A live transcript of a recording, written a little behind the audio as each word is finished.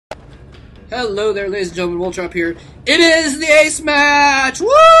Hello there, ladies and gentlemen, Woltrop here. It is the Ace Match!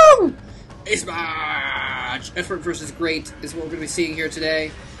 Woo! Ace Match! EffOrt versus Great is what we're going to be seeing here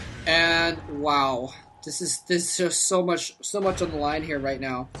today. And, wow. This is just so much on the line here right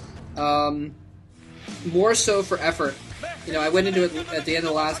now. More so for EffOrt. You know, I went into it at the end of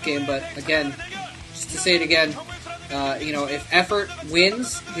the last game, but again, just to say it again, you know, if EffOrt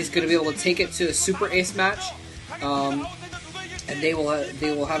wins, he's going to be able to take it to a Super Ace Match. And they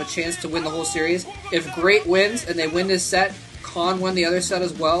will have a chance to win the whole series. If Great wins and they win this set, Khan won the other set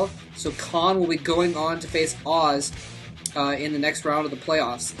as well. So Khan will be going on to face Oz in the next round of the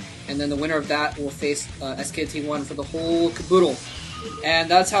playoffs. And then the winner of that will face SKT1 for the whole caboodle. And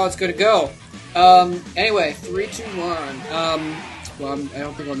that's how it's going to go. Anyway, 3, 2, 1. Well, I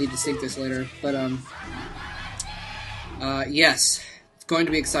don't think I'll need to sync this later. But, yes, it's going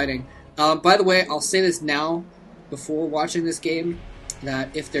to be exciting. By the way, I'll say this now, before watching this game,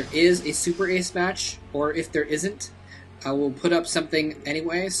 that if there is a Super Ace match, or if there isn't, I will put up something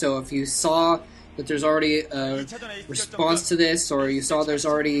anyway. So if you saw that there's already a response to this, or you saw there's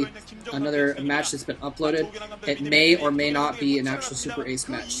already another match that's been uploaded, it may or may not be an actual Super Ace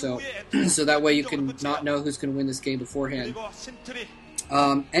match. So, so that way you can not know who's going to win this game beforehand.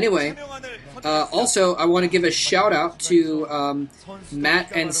 Anyway, also I want to give a shout out to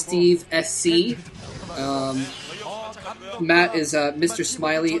Matt and Steve SC. Matt is Mr.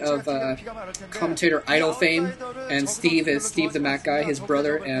 Smiley of commentator Idol fame, and Steve is Steve the Mac guy, his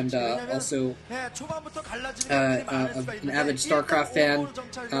brother, and also an avid StarCraft fan.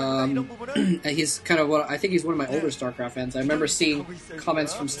 And he's kind of I think he's one of my older StarCraft fans. I remember seeing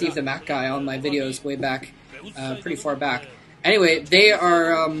comments from Steve the Mac guy on my videos way back, pretty far back. Anyway, they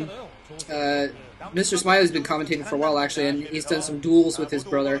are. Mr. Smiley's been commentating for a while actually, and he's done some duels with his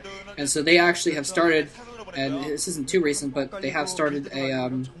brother, and so they actually have started. And this isn't too recent, but they have started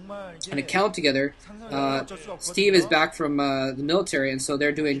an account together. Steve is back from the military, and so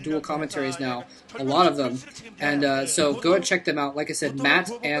they're doing dual commentaries now, a lot of them. And so go and check them out. Like I said, Matt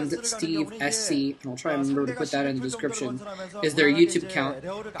and Steve SC, and I'll try and remember to put that in the description, is their YouTube account.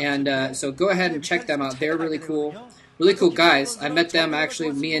 And so go ahead and check them out. They're really cool. Really cool guys. I met them,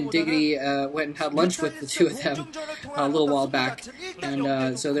 actually, me and Diggity went and had lunch with the two of them a little while back.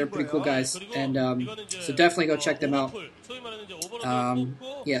 And so they're pretty cool guys. And so definitely go check them out.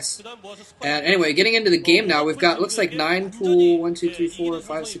 Yes. And anyway, getting into the game now, we've got, looks like 9 pool, 1, 2, 3, 4,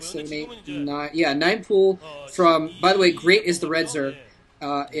 5, 6, 7, 8, 9. Yeah, 9 pool from, by the way, Great is the red Zerg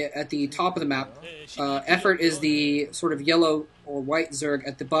at the top of the map. EffOrt is the sort of yellow or white Zerg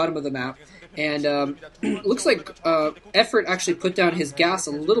at the bottom of the map. And looks like EffOrt actually put down his gas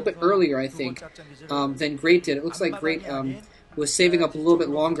a little bit earlier, I think, than Great did. It looks like Great was saving up a little bit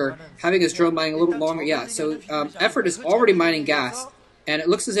longer, having his drone mining a little bit longer. Yeah, so EffOrt is already mining gas, and it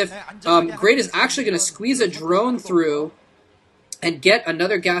looks as if Great is actually going to squeeze a drone through and get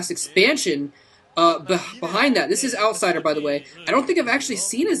another gas expansion behind that. This is Outsider, by the way. I don't think I've actually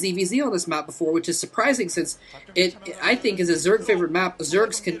seen a ZVZ on this map before, which is surprising since it I think, is a Zerg favorite map.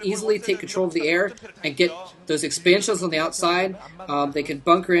 Zergs can easily take control of the air and get those expansions on the outside. They can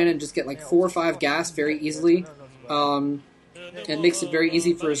bunker in and just get like 4 or 5 gas very easily. And makes it very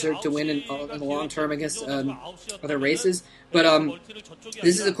easy for a Zerg to win in the long term against other races. But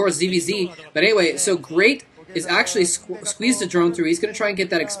this is, of course, ZVZ. But anyway, so Great is actually squeezed a drone through. He's going to try and get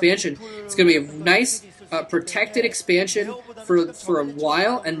that expansion. It's going to be a nice protected expansion for a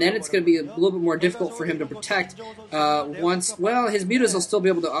while, and then it's going to be a little bit more difficult for him to protect once. Well, his mutas will still be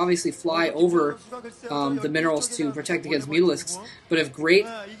able to obviously fly over the minerals to protect against mutalisks. But if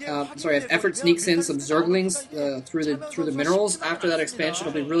if EffOrt sneaks in some Zerglings through the minerals after that expansion,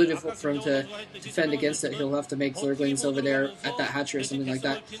 it'll be really difficult for him to defend against it. He'll have to make Zerglings over there at that hatchery or something like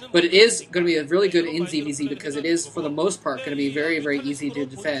that. But it is going to be really good in ZVZ because it is, for the most part, going to be very, very easy to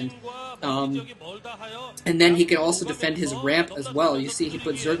defend. And then he can also defend his ramp as well. You see he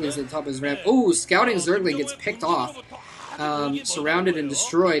put Zerglings at the top of his ramp. Oh, scouting Zergling gets picked off, surrounded and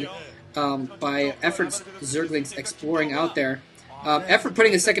destroyed by EffOrt's Zerglings exploring out there. EffOrt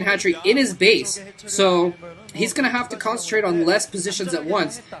putting a second hatchery in his base, so he's going to have to concentrate on less positions at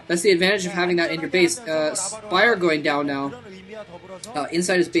once. That's the advantage of having that in your base. Spire going down now.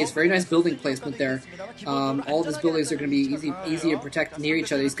 Inside his base, very nice building placement there. All of his buildings are going to be easy to protect near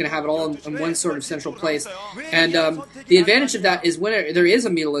each other. He's going to have it all in one sort of central place. And the advantage of that is when there is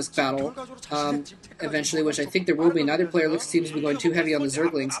a Mutalisk battle, eventually, which I think there will be. Neither player seems to be going too heavy on the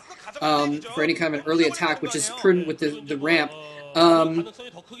Zerglings for any kind of an early attack, which is prudent with the ramp.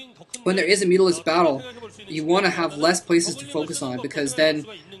 When there is a Mutalisk battle, you want to have less places to focus on, because then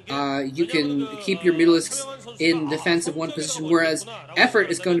you can keep your Mutalisks in defense of one position expansion, whereas EffOrt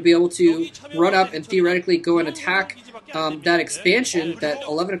is going to be able to run up and theoretically go and attack that expansion, that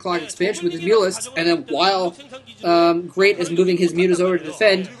 11 o'clock expansion with his Mulists, and then while Great is moving his Mutas over to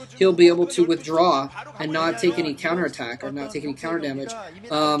defend, he'll be able to withdraw and not take any counterattack or not take any counter damage.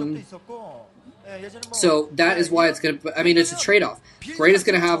 So that is why it's going to, I mean, it's a trade-off. Great is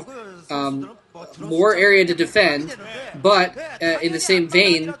going to have more area to defend, but in the same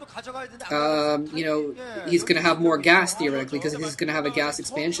vein, you know, he's going to have more gas theoretically because he's going to have a gas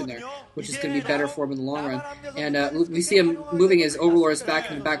expansion there, which is going to be better for him in the long run. And we see him moving his Overlords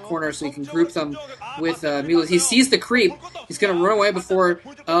back in the back corner so he can group them with Mulas. He sees the creep. He's going to run away before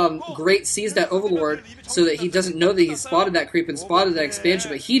Great sees that Overlord so that he doesn't know that he's spotted that creep and spotted that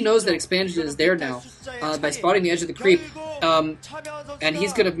expansion, but he knows that expansion is there now by spotting the edge of the creep. And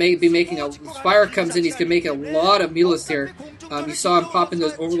he's going to be making a... Spire comes in, he's going to make a lot of Mulas here. You saw him pop in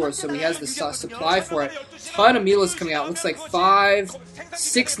those Overlords, so he has the supply for it. Ton of Mulas coming out. Looks like 5,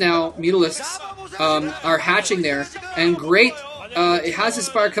 6 now Mutalisks are hatching there. And Great, it has his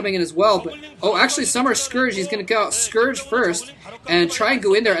Spire coming in as well. But oh, actually, some are Scourge. He's going to go out Scourge first and try and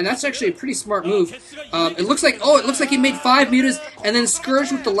go in there. And that's actually a pretty smart move. It looks like he made 5 Mutas and then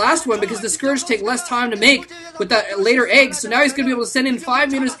Scourge with the last one because the Scourge take less time to make with that later egg. So now he's going to be able to send in 5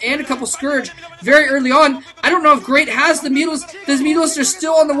 Mutas and a couple Scourge very early on. I don't know if Great has the Mutas. Those Mutas are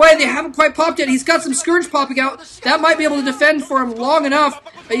still on the way. They haven't quite popped yet. He's got some Scourge popping out. That might be able to defend for him long enough.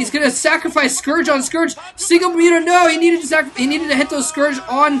 He's going to sacrifice Scourge on Scourge. Single Muta, no, he needed to hit those Scourge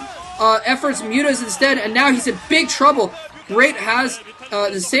on EffOrt's Mutas instead, and now he's in big trouble. Great has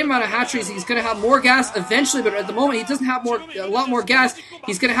the same amount of hatcheries. He's going to have more gas eventually, but at the moment he doesn't have a lot more gas.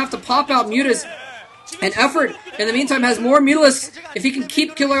 He's going to have to pop out Mutas. And EffOrt, in the meantime, has more Mutalisks. If he can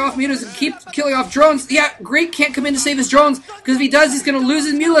keep killing off Mutas and keep killing off drones, yeah, Great can't come in to save his drones, because if he does, he's going to lose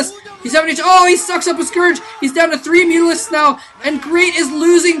his Mutalisks. He's having to... Oh, he sucks up a Scourge. He's down to 3 Mutalisks now, and Great is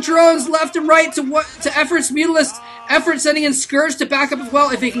losing drones left and right to EffOrt's Mutalisks. EffOrt sending in Scourge to back up as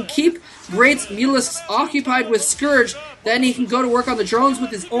well. If he can keep Great's Mutalisks occupied with Scourge, then he can go to work on the drones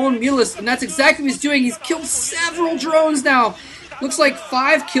with his own Mutalisks, and that's exactly what he's doing. He's killed several drones now. Looks like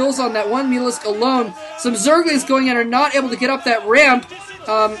 5 kills on that one Mutalisk alone. Some Zerglings going in are not able to get up that ramp.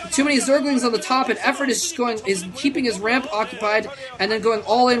 Too many Zerglings on the top, and EffOrt is keeping his ramp occupied and then going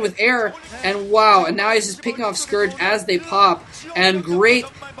all in with air. And wow, and now he's just picking off Scourge as they pop. And Great,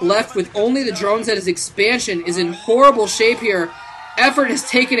 left with only the drones at his expansion, is in horrible shape here. EffOrt has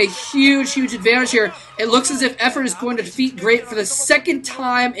taken a huge, huge advantage here. It looks as if EffOrt is going to defeat Great for the 2nd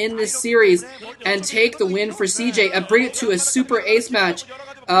time in this series and take the win for CJ and bring it to a super ace match,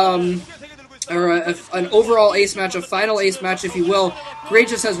 or an overall ace match, a final ace match, if you will. Great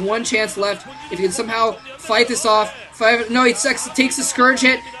just has 1 chance left. If he can somehow fight this off, no, he takes the Scourge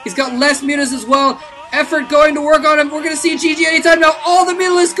hit. He's got less Mutas as well. EffOrt going to work on him. We're going to see GG anytime now. All the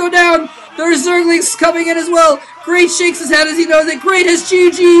Mutalisks go down. There's Zerglings coming in as well. Great shakes his head as he knows it. Great has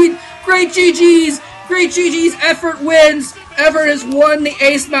GG'd. Great GG's. Great GG's. EffOrt wins. EffOrt has won the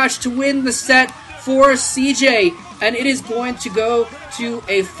ace match to win the set for CJ. And it is going to go to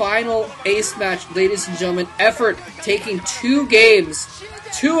a final ace match, ladies and gentlemen. EffOrt taking 2 games.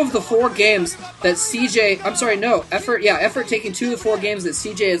 2 of the 4 games that CJ... I'm sorry, no. EffOrt taking 2 of the 4 games that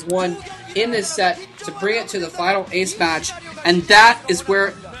CJ has won in this set to bring it to the final ace match. And that is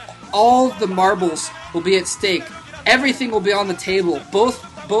where all the marbles will be at stake. Everything will be on the table.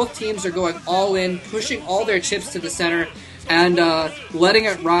 Both teams are going all in, pushing all their chips to the center, and letting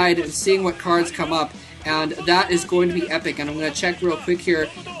it ride and seeing what cards come up. And that is going to be epic. And I'm going to check real quick here.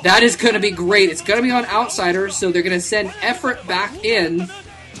 That is going to be great. It's going to be on Outsiders, so they're going to send EffOrt back in.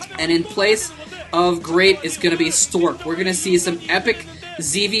 And in place of Great, it's going to be Stork. We're going to see some epic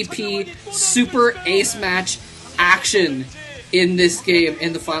ZVP Super Ace Match action in this game,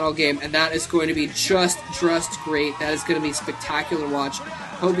 in the final game, and that is going to be just great. That is going to be spectacular to watch.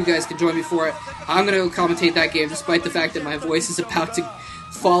 Hope you guys can join me for it. I'm going to go commentate that game, despite the fact that my voice is about to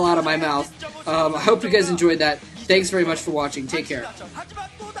fall out of my mouth. I hope you guys enjoyed that. Thanks very much for watching. Take care.